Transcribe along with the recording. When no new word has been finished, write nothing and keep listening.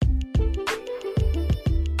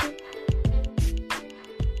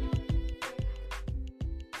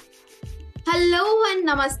Hello and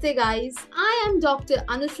namaste, guys. I am Dr.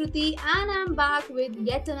 Anushruti and I'm back with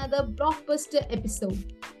yet another blockbuster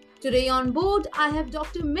episode. Today on board, I have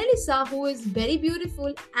Dr. Melissa, who is very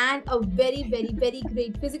beautiful and a very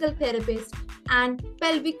great physical therapist and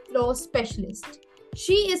pelvic floor specialist.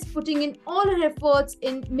 She is putting in all her efforts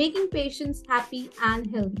in making patients happy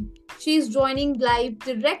and healthy. She is joining live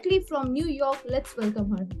directly from New York. Let's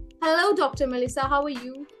welcome her. Hello, Dr. Melissa. How are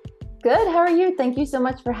you? Good. How are you? Thank you so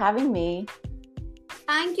much for having me.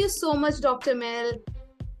 Thank you so much, Dr. Mel.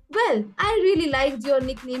 Well, I really liked your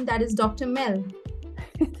nickname, that is Dr. Mel.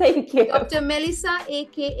 Thank you. Dr. Melissa,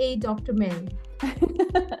 aka Dr. Mel.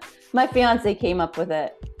 My fiance came up with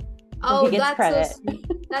it. Oh, that's credit. So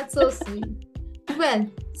sweet. That's so sweet. Well,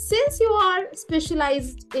 since you are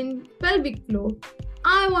specialized in pelvic floor,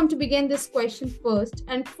 I want to begin this question first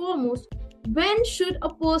and foremost. When should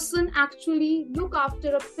a person actually look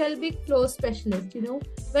after a pelvic floor specialist?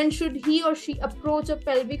 When should he or she approach a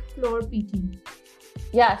pelvic floor PT?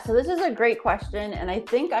 Yeah, so this is a great question. And I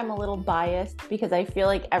think I'm a little biased because I feel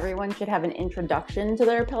like everyone should have an introduction to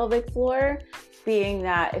their pelvic floor, being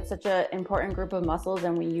that it's such an important group of muscles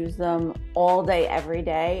and we use them all day, every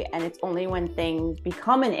day. And it's only when things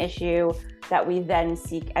become an issue that we then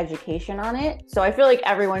seek education on it. So I feel like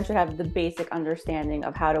everyone should have the basic understanding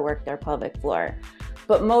of how to work their pelvic floor.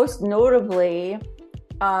 But most notably,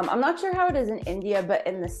 I'm not sure how it is in India, but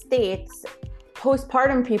in the States,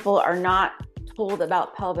 postpartum people are not told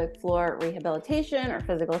about pelvic floor rehabilitation or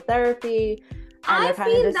physical therapy. I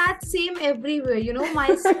feel that same everywhere.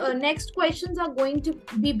 My next questions are going to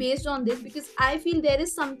be based on this because I feel there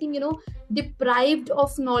is something, deprived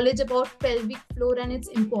of knowledge about pelvic floor and its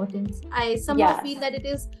importance. I somehow feel that it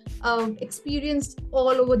is experienced all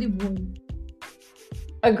over the world.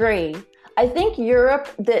 Agree. I think Europe,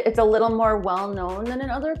 it's a little more well-known than in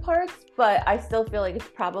other parts, but I still feel like it's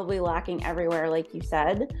probably lacking everywhere, like you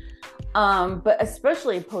said. But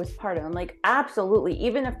especially postpartum, like absolutely,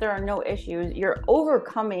 even if there are no issues, you're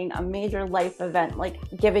overcoming a major life event, like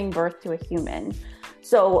giving birth to a human.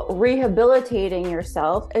 So rehabilitating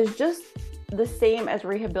yourself is just the same as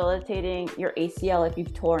rehabilitating your ACL if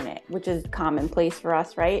you've torn it, which is commonplace for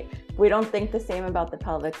us, right? We don't think the same about the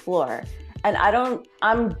pelvic floor. And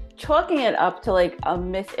I'm chalking it up to like a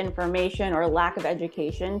misinformation or lack of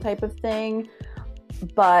education type of thing.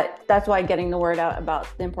 But that's why getting the word out about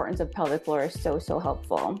the importance of pelvic floor is so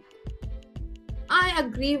helpful. I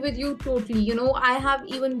agree with you totally. I have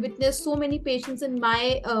even witnessed so many patients in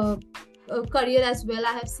my career as well.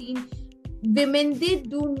 I have seen women, they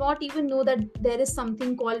do not even know that there is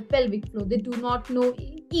something called pelvic floor. They do not know,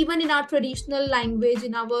 even in our traditional language,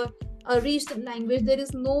 in our regional language, there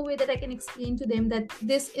is no way that I can explain to them that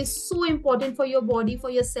this is so important for your body, for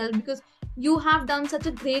yourself, because you have done such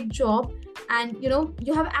a great job and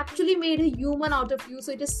you have actually made a human out of you.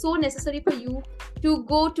 So it is so necessary for you to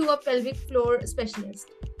go to a pelvic floor specialist.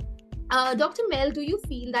 Dr. Mel, do you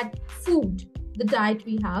feel that food, the diet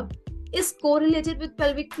we have, is correlated with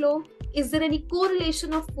pelvic floor? Is there any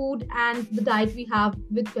correlation of food and the diet we have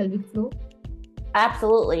with pelvic floor?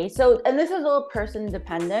 Absolutely. So, and this is all person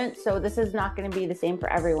dependent. So this is not going to be the same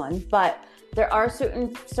for everyone, but there are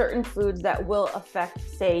certain foods that will affect,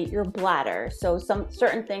 say, your bladder. So some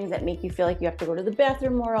certain things that make you feel like you have to go to the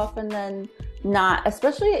bathroom more often than not,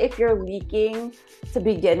 especially if you're leaking to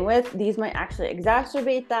begin with. These might actually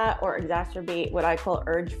exacerbate that or exacerbate what I call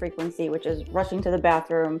urge frequency, which is rushing to the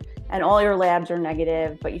bathroom and all your labs are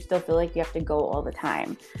negative, but you still feel like you have to go all the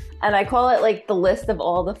time. And I call it like the list of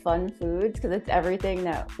all the fun foods because it's everything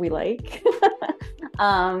that we like.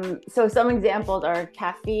 So some examples are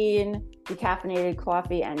caffeine, decaffeinated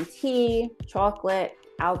coffee and tea, chocolate,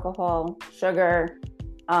 alcohol, sugar,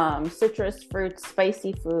 citrus fruits,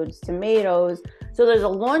 spicy foods, tomatoes. So there's a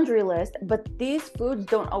laundry list, but these foods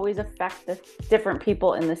don't always affect the different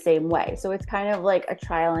people in the same way. So it's kind of like a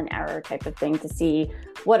trial and error type of thing to see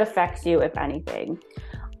what affects you, if anything.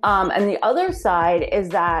 And the other side is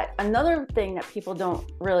that another thing that people don't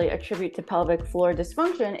really attribute to pelvic floor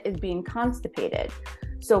dysfunction is being constipated.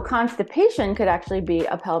 So constipation could actually be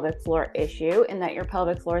a pelvic floor issue in that your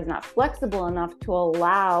pelvic floor is not flexible enough to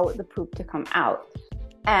allow the poop to come out.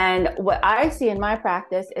 And what I see in my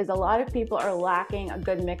practice is a lot of people are lacking a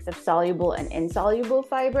good mix of soluble and insoluble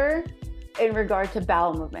fiber in regard to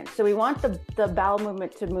bowel movement. So we want the bowel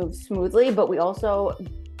movement to move smoothly, but we also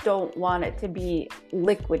don't want it to be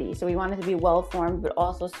liquidy. So we want it to be well formed, but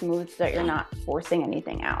also smooth so that you're not forcing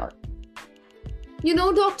anything out.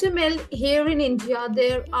 Dr. Mel, here in India,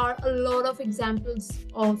 there are a lot of examples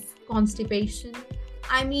of constipation.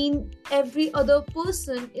 I mean, every other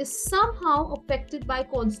person is somehow affected by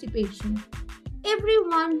constipation.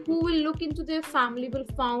 everyone who will look into their family will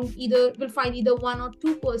find either one or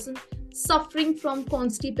two person suffering from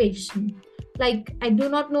constipation. Like, I do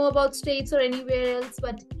not know about states or anywhere else,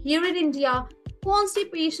 but here in India,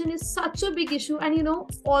 constipation is such a big issue, and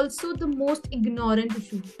also the most ignorant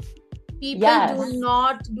issue. People Yes.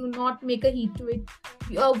 do not make a heed to it.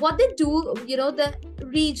 What they do, the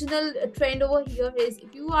regional trend over here is,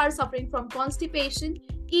 if you are suffering from constipation,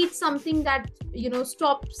 eat something that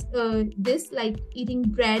stops this, like eating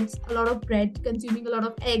breads, a lot of bread, consuming a lot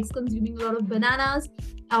of eggs, consuming a lot of bananas,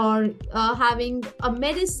 or having a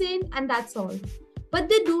medicine, and that's all. But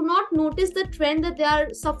they do not notice the trend that they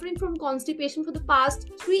are suffering from constipation for the past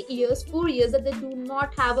 3 years, 4 years, that they do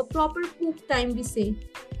not have a proper poop time, we say.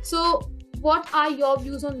 So, what are your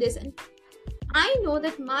views on this? And I know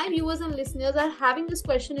that my viewers and listeners are having this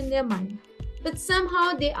question in their mind, but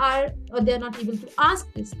somehow they're not able to ask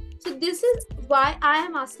this. So, this is why I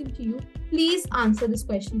am asking to you. Please answer this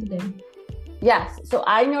question to them. Yes. So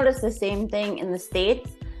I noticed the same thing in the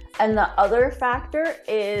States. And the other factor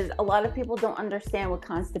is a lot of people don't understand what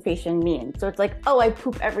constipation means. So it's like, oh, I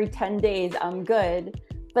poop every 10 days, I'm good.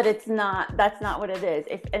 But that's not what it is.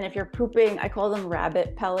 If you're pooping, I call them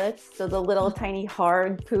rabbit pellets. So the little tiny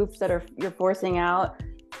hard poops that you're forcing out,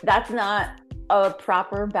 that's not a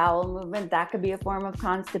proper bowel movement. That could be a form of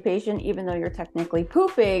constipation, even though you're technically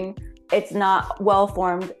pooping. It's not well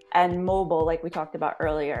formed and mobile, like we talked about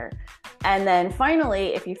earlier. And then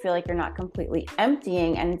finally, if you feel like you're not completely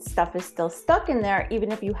emptying and stuff is still stuck in there,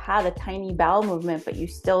 even if you had a tiny bowel movement, but you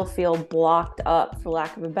still feel blocked up, for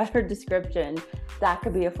lack of a better description, that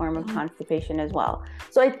could be a form of constipation as well.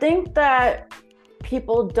 So I think that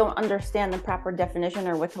people don't understand the proper definition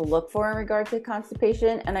or what to look for in regard to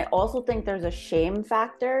constipation. And I also think there's a shame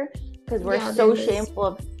factor, because we're so shameful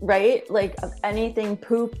of, right? Like, of anything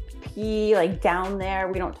poop, pee, like down there.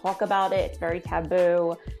 We don't talk about it. It's very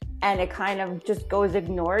taboo. And it kind of just goes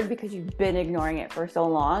ignored because you've been ignoring it for so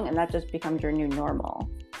long, and that just becomes your new normal.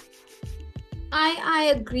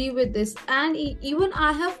 I agree with this. And even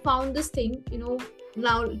I have found this thing,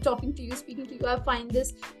 now talking to you, speaking to you, I find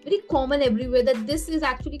this very common everywhere, that this is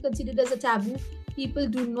actually considered as a taboo. People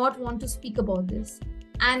do not want to speak about this.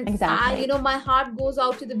 And exactly. my heart goes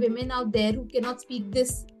out to the women out there who cannot speak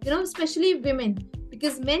this, especially women,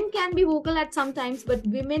 because men can be vocal at some times, but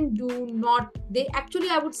women do not. They actually,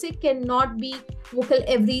 I would say, cannot be vocal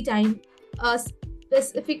every time.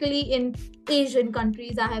 Specifically in Asian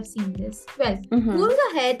countries, I have seen this. Well, moving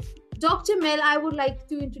ahead, Dr. Mel, I would like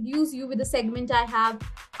to introduce you with a segment I have,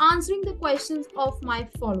 answering the questions of my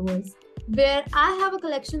followers, where I have a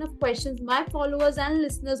collection of questions my followers and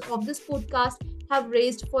listeners of this podcast have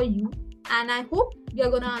raised for you, and I hope you're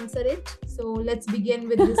going to answer it. So let's begin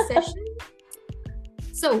with this session.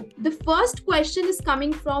 So the first question is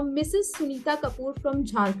coming from Mrs. Sunita Kapoor from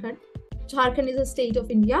Jharkhand. Jharkhand is a state of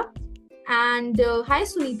India. And hi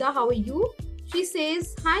Sunita, how are you? She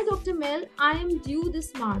says, hi Dr. Mel, I am due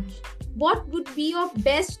this March. What would be your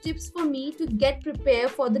best tips for me to get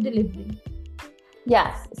prepared for the delivery?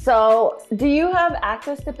 Yes. So do you have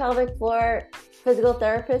access to pelvic floor physical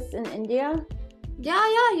therapists in India?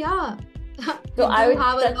 Yeah. So I would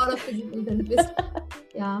have a lot of physical therapists.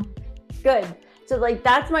 Yeah. Good. So like,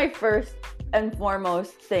 that's my first and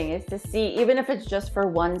foremost thing, is to see, even if it's just for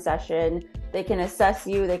one session, they can assess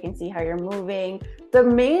you, they can see how you're moving. The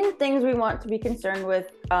main things we want to be concerned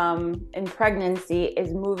with in pregnancy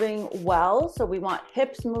is moving well. So we want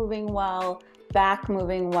hips moving well, back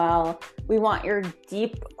moving well. We want your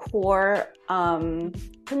deep core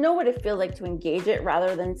to know what it feels like to engage it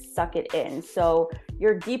rather than suck it in. So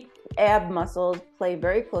your deep ab muscles play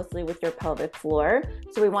very closely with your pelvic floor.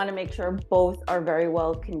 So we want to make sure both are very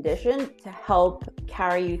well conditioned to help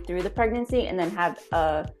carry you through the pregnancy and then have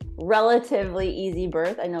a relatively easy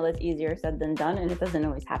birth. I know that's easier said than done, and it doesn't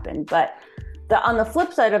always happen. But on the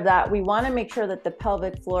flip side of that, we want to make sure that the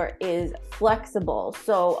pelvic floor is flexible.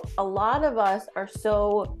 So a lot of us are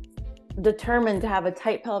so determined to have a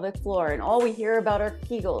tight pelvic floor, and all we hear about are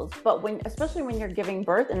Kegels. But especially when you're giving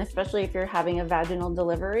birth, and especially if you're having a vaginal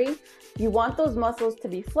delivery, you want those muscles to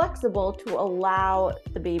be flexible to allow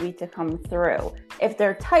the baby to come through. If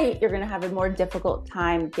they're tight, you're going to have a more difficult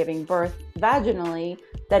time giving birth vaginally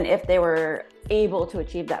than if they were able to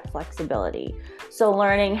achieve that flexibility. So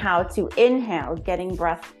learning how to inhale, getting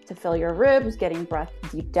breath to fill your ribs, getting breath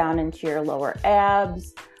deep down into your lower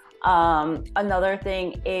abs. Another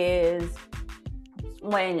thing is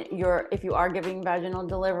if you are giving vaginal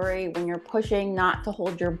delivery, when you're pushing, not to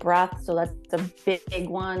hold your breath. So that's a big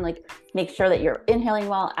one. Like, make sure that you're inhaling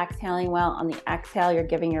well, exhaling well. On the exhale, you're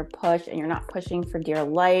giving your push and you're not pushing for dear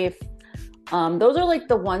life. Those are like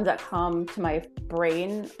the ones that come to my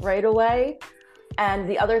brain right away. And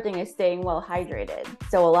the other thing is staying well hydrated.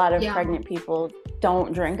 So a lot of pregnant people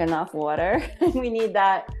don't drink enough water. We need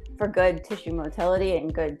that for good tissue motility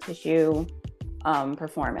and good tissue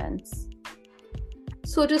performance.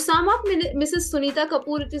 So to sum up, Mrs. Sunita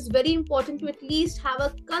Kapoor, it is very important to at least have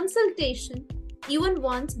a consultation, even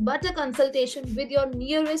once, but a consultation with your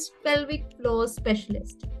nearest pelvic floor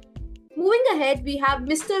specialist. Moving ahead, we have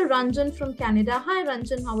Mr. Ranjan from Canada. Hi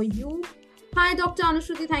Ranjan, how are you? Hi Dr.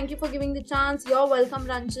 Anushruti, thank you for giving the chance. You're welcome,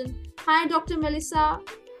 Ranjan. Hi Dr. Melissa,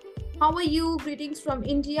 how are you? Greetings from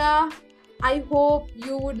India. I hope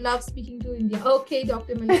you would love speaking to India. Okay,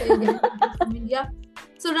 Dr. Melissa, again from India.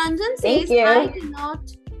 So Ranjan says,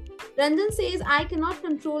 I cannot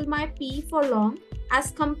control my pee for long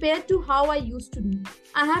as compared to how I used to do.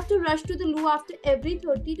 I have to rush to the loo after every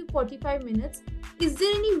 30 to 45 minutes. Is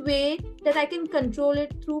there any way that I can control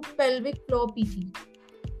it through pelvic floor PT?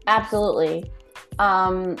 Absolutely.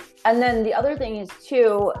 And then the other thing is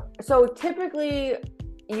too, so typically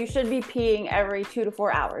you should be peeing every 2 to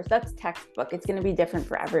 4 hours. That's textbook. It's going to be different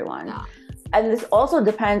for everyone. Yeah. And this also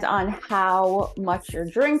depends on how much you're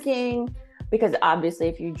drinking, because obviously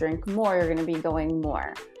if you drink more, you're going to be going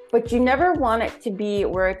more. But you never want it to be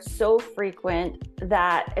where it's so frequent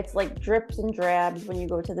that it's like drips and drabs when you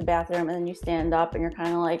go to the bathroom and then you stand up and you're kind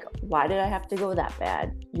of like, why did I have to go that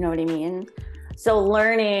bad? You know what I mean? So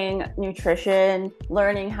learning nutrition,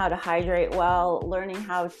 learning how to hydrate well, learning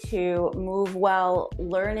how to move well,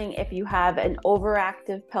 learning if you have an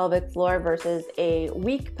overactive pelvic floor versus a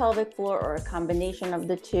weak pelvic floor or a combination of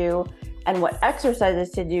the two, and what exercises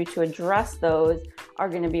to do to address those are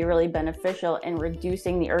going to be really beneficial in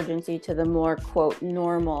reducing the urgency to the more, quote,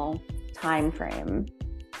 normal time frame.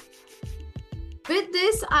 With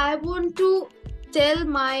this, I want to tell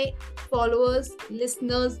my followers,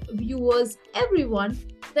 listeners, viewers, everyone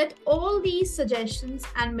that all these suggestions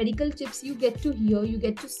and medical tips you get to hear, you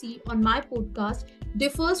get to see on my podcast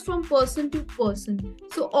differs from person to person.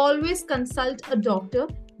 So always consult a doctor.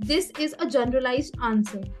 This is a generalized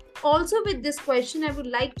answer. Also with this question, I would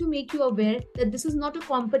like to make you aware that this is not a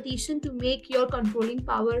competition to make your controlling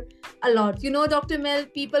power a lot. You know, Dr. Mel,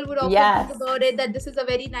 people would often think about it that this is a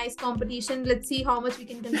very nice competition. Let's see how much we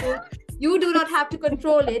can control. You do not have to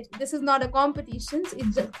control it. This is not a competition.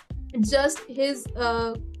 It's just his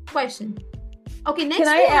question. Okay, next. Can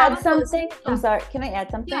I add something? I'm sorry. Can I add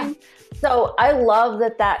something? Yeah. So I love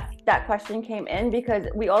that question came in, because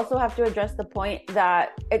we also have to address the point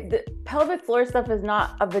that the pelvic floor stuff is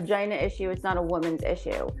not a vagina issue. It's not a woman's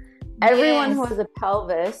issue. Everyone who has a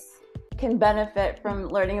pelvis can benefit from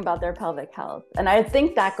learning about their pelvic health. And I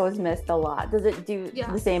think that goes missed a lot. Does it do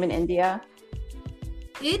the same in India?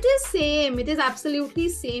 It is same. It is absolutely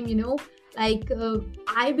same, you know. Like,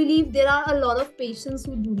 I believe there are a lot of patients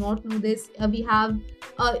who do not know this. We have,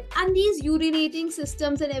 and these urinating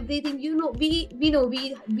systems and everything, you know, we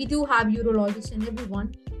do have urologists and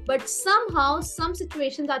everyone, but somehow some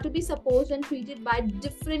situations are to be supposed and treated by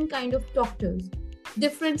different kind of doctors,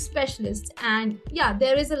 different specialists. And yeah,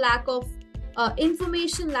 there is a lack of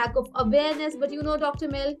information, lack of awareness. But you know, Dr.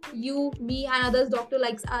 Mel, you, me, and others, doctor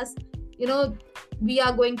likes us, you know, we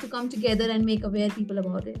are going to come together and make aware people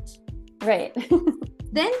about it. Right.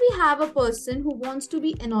 Then we have a person who wants to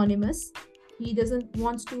be anonymous. He doesn't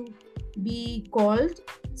want to be called.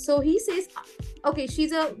 So he says, okay,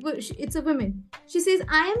 it's a woman. She says,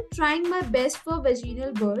 I am trying my best for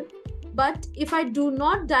vaginal birth, but if I do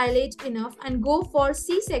not dilate enough and go for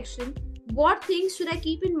C-section, what things should I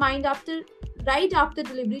keep in mind right after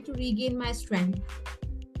delivery to regain my strength?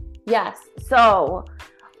 Yes. So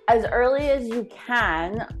as early as you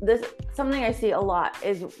can, something I see a lot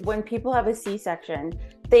is when people have a C-section,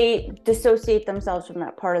 they dissociate themselves from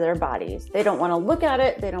that part of their bodies. They don't want to look at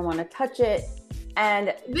it. They don't want to touch it.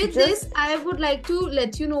 And with this, I would like to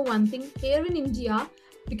let you know one thing. Here in India,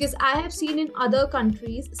 because I have seen in other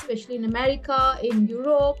countries, especially in America, in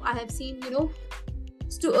Europe, I have seen, you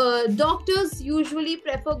know, doctors usually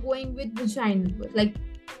prefer going with vaginal birth. Like,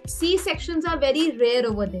 C-sections are very rare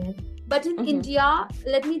over there. But in India,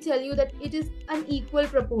 let me tell you that it is an equal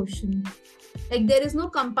proportion. Like, there is no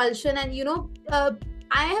compulsion. And, you know,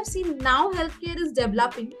 I have seen now healthcare is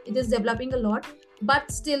developing. It is developing a lot.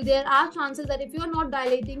 But still, there are chances that if you are not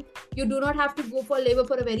dilating, you do not have to go for labor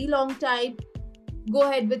for a very long time. Go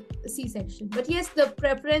ahead with C-section. But yes, the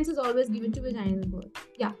preference is always given to vaginal birth.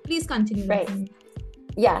 Yeah, please continue. Right.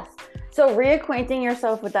 Yes. So reacquainting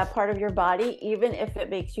yourself with that part of your body, even if it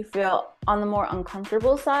makes you feel on the more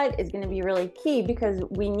uncomfortable side, is going to be really key, because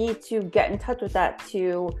we need to get in touch with that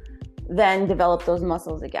to then develop those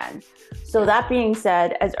muscles again. So that being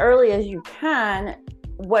said, as early as you can,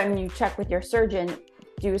 when you check with your surgeon,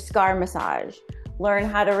 do scar massage. Learn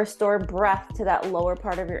how to restore breath to that lower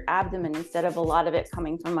part of your abdomen instead of a lot of it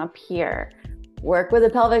coming from up here. Work with a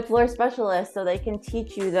pelvic floor specialist so they can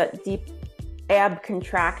teach you that deep ab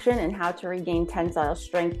contraction and how to regain tensile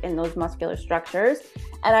strength in those muscular structures.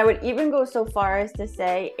 And I would even go so far as to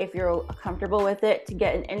say, if you're comfortable with it, to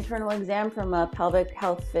get an internal exam from a pelvic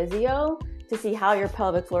health physio to see how your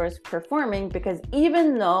pelvic floor is performing, because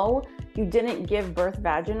even though you didn't give birth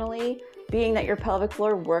vaginally, being that your pelvic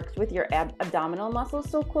floor works with your abdominal muscles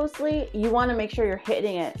so closely, you want to make sure you're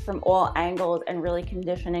hitting it from all angles and really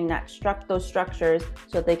conditioning those structures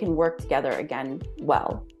so that they can work together again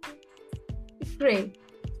well. Great.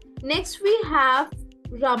 Next we have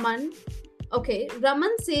Raman. Okay,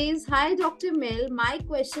 Raman says, "Hi Dr. Mel, my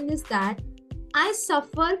question is that I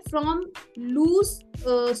suffer from loose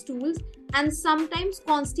stools and sometimes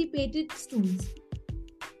constipated stools.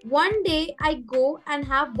 One day I go and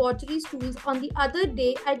have watery stools. On the other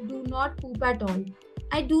day, I do not poop at all.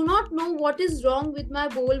 I do not know what is wrong with my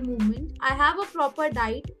bowel movement. I have a proper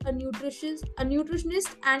diet, a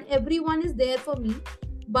nutritionist, and everyone is there for me.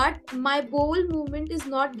 But my bowel movement is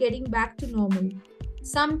not getting back to normal.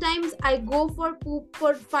 Sometimes I go for poop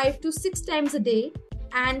for 5 to 6 times a day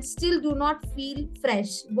and still do not feel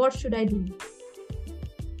fresh. What should I do?"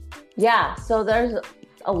 Yeah, so there's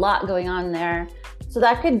a lot going on there. So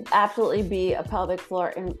that could absolutely be a pelvic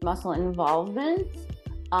floor muscle involvement.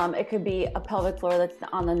 It could be a pelvic floor that's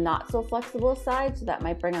on the not so flexible side, so that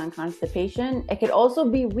might bring on constipation. It could also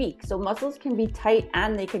be weak. So muscles can be tight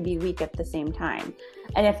and they can be weak at the same time.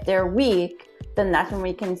 And if they're weak, then that's when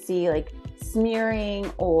we can see like smearing,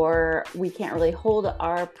 or we can't really hold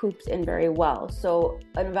our poops in very well. So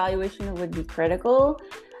an evaluation would be critical.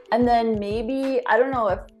 And then maybe, I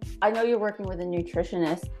know you're working with a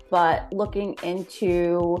nutritionist, but looking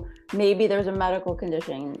into maybe there's a medical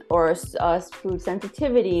condition or a food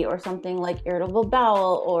sensitivity or something like irritable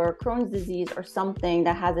bowel or Crohn's disease or something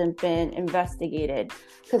that hasn't been investigated.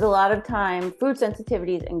 Because a lot of time food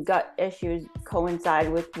sensitivities and gut issues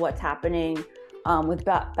coincide with what's happening with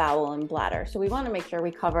bowel and bladder. So we want to make sure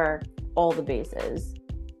we cover all the bases.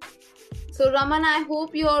 So Raman, I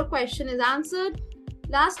hope your question is answered.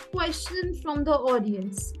 Last question from the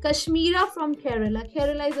audience. Kashmira from Kerala.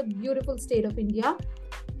 Kerala is a beautiful state of India.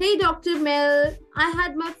 "Hey Dr. Mel, I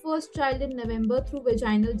had my first child in November through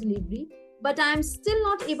vaginal delivery, but I am still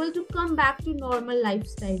not able to come back to normal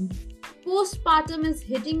lifestyle. Postpartum is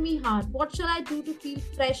hitting me hard. What shall I do to feel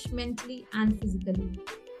fresh mentally and physically?"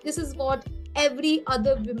 This is what every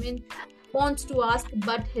other woman wants to ask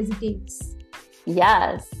but hesitates.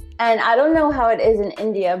 Yes. And I don't know how it is in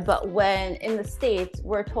India, but when in the States,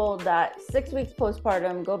 we're told that 6 weeks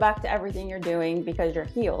postpartum, go back to everything you're doing because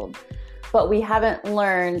you're healed. But we haven't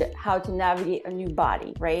learned how to navigate a new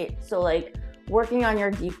body, right? So like working on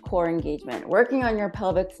your deep core engagement, working on your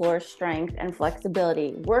pelvic floor strength and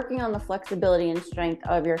flexibility, working on the flexibility and strength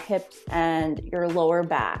of your hips and your lower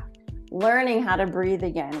back, learning how to breathe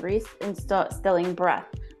again, reinstilling breath,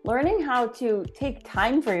 learning how to take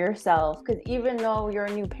time for yourself, because even though you're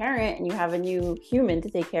a new parent and you have a new human to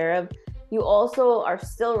take care of, you also are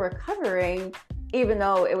still recovering. Even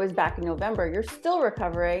though it was back in November, you're still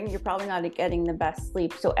recovering. You're probably not getting the best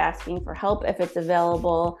sleep. So asking for help if it's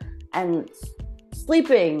available, and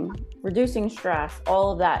sleeping, reducing stress,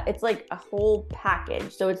 all of that. It's like a whole package.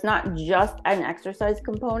 So it's not just an exercise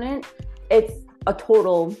component. It's a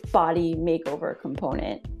total body makeover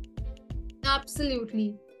component.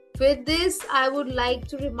 Absolutely. With this, I would like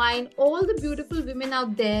to remind all the beautiful women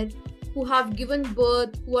out there who have given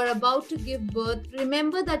birth, who are about to give birth,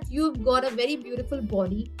 remember that you've got a very beautiful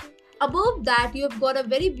body. Above that, you've got a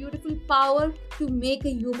very beautiful power to make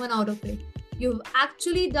a human out of it. You've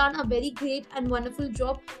actually done a very great and wonderful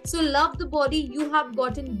job. So love the body you have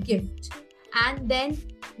gotten gift. And then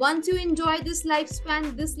once you enjoy this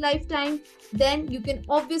lifespan, this lifetime, then you can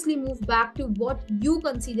obviously move back to what you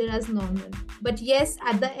consider as normal. But yes,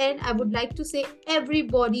 at the end, I would like to say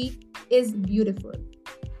everybody is beautiful.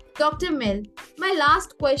 Dr. Mel, my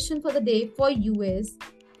last question for the day for you is,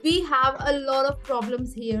 we have a lot of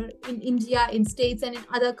problems here in India, in states and in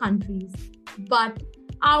other countries. But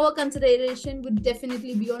our consideration would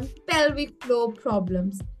definitely be on pelvic floor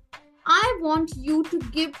problems. I want you to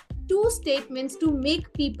give 2 statements to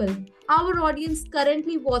make people, our audience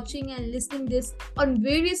currently watching and listening this on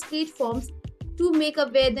various platforms, to make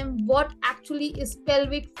aware them what actually is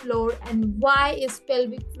pelvic floor and why is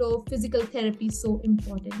pelvic floor physical therapy so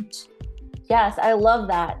important. Yes, I love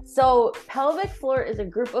that. So pelvic floor is a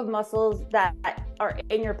group of muscles that are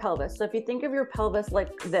in your pelvis. So if you think of your pelvis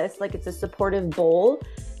like this, like it's a supportive bowl,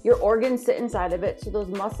 your organs sit inside of it. So those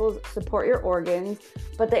muscles support your organs,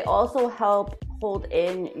 but they also help hold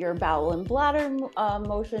in your bowel and bladder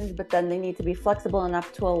motions, but then they need to be flexible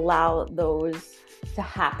enough to allow those to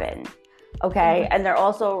happen. Okay. And they're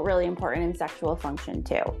also really important in sexual function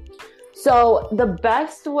too. So the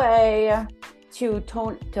best way to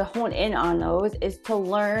hone in on those is to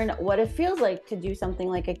learn what it feels like to do something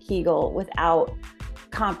like a Kegel without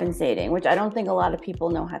compensating, which I don't think a lot of people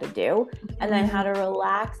know how to do, and then how to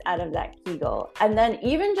relax out of that Kegel. And then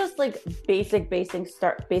even just like basic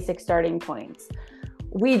starting points.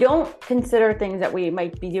 We don't consider things that we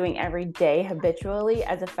might be doing every day habitually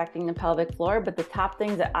as affecting the pelvic floor, but the top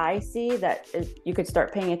things that I see that you could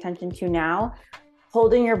start paying attention to now: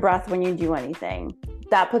 holding your breath when you do anything.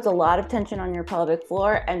 That puts a lot of tension on your pelvic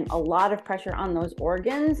floor and a lot of pressure on those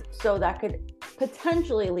organs. So that could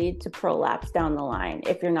potentially lead to prolapse down the line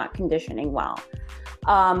if you're not conditioning well.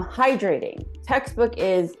 Hydrating. Textbook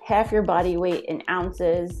is half your body weight in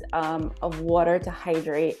ounces of water to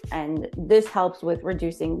hydrate. And this helps with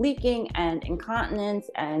reducing leaking and incontinence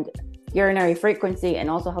and urinary frequency, and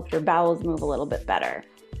also helps your bowels move a little bit better.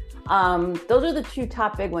 Those are the two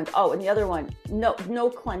top big ones. Oh, and the other one, no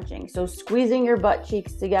clenching. So squeezing your butt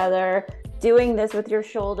cheeks together, doing this with your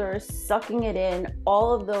shoulders, sucking it in,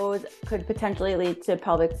 all of those could potentially lead to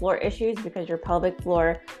pelvic floor issues because your pelvic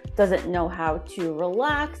floor doesn't know how to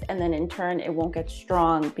relax, and then in turn it won't get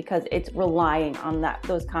strong because it's relying on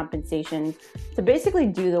those compensations to basically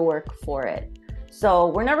do the work for it. So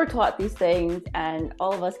we're never taught these things, and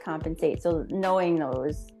all of us compensate. So knowing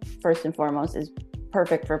those first and foremost is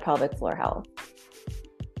perfect for pelvic floor health.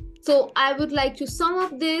 So I would like to sum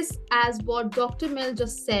up this as what Dr. Mel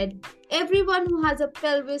just said. Everyone who has a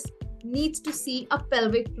pelvis needs to see a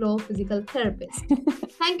pelvic floor physical therapist.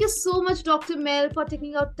 Thank you so much, Dr. Mel, for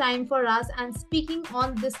taking out time for us and speaking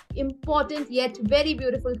on this important yet very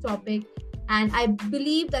beautiful topic. And I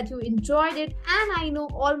believe that you enjoyed it, and I know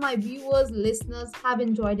all my viewers, listeners have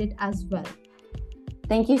enjoyed it as well.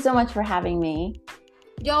 Thank you so much for having me.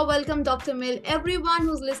 You're welcome, Dr. Mill. Everyone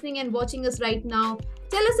who's listening and watching us right now,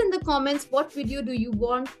 tell us in the comments what video do you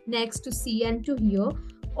want next to see and to hear.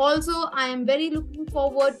 Also, I am very looking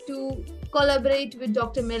forward to collaborate with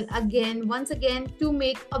Dr. Mill once again, to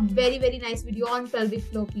make a very, very nice video on pelvic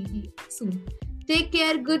floor PT soon. Take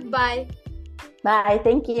care. Goodbye. Bye.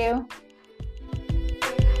 Thank you.